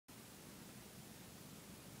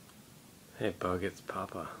Hey Bug, it's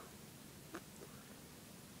Papa.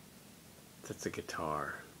 That's a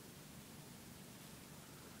guitar.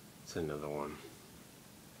 It's another one.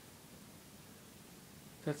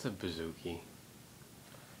 That's a bouzouki.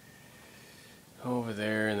 Over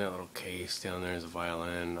there in that little case down there is a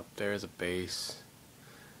violin. Up there is a bass.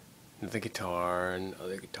 Another guitar and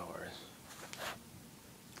other guitars.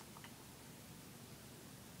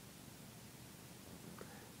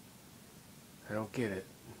 I don't get it.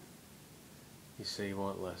 You say you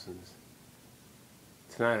want lessons.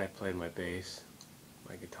 Tonight I played my bass,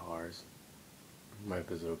 my guitars, my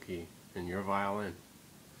bouzouki, and your violin.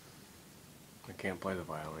 I can't play the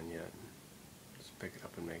violin yet. Just pick it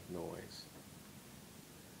up and make noise.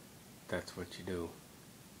 That's what you do.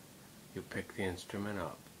 You pick the instrument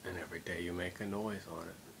up, and every day you make a noise on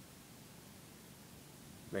it.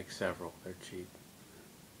 Make several, they're cheap.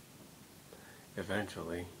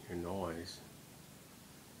 Eventually, your noise,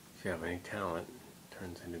 if you have any talent,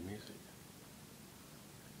 turns into music.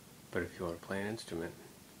 But if you want to play an instrument,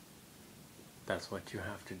 that's what you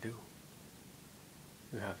have to do.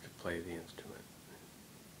 You have to play the instrument.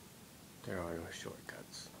 There are no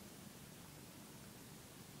shortcuts.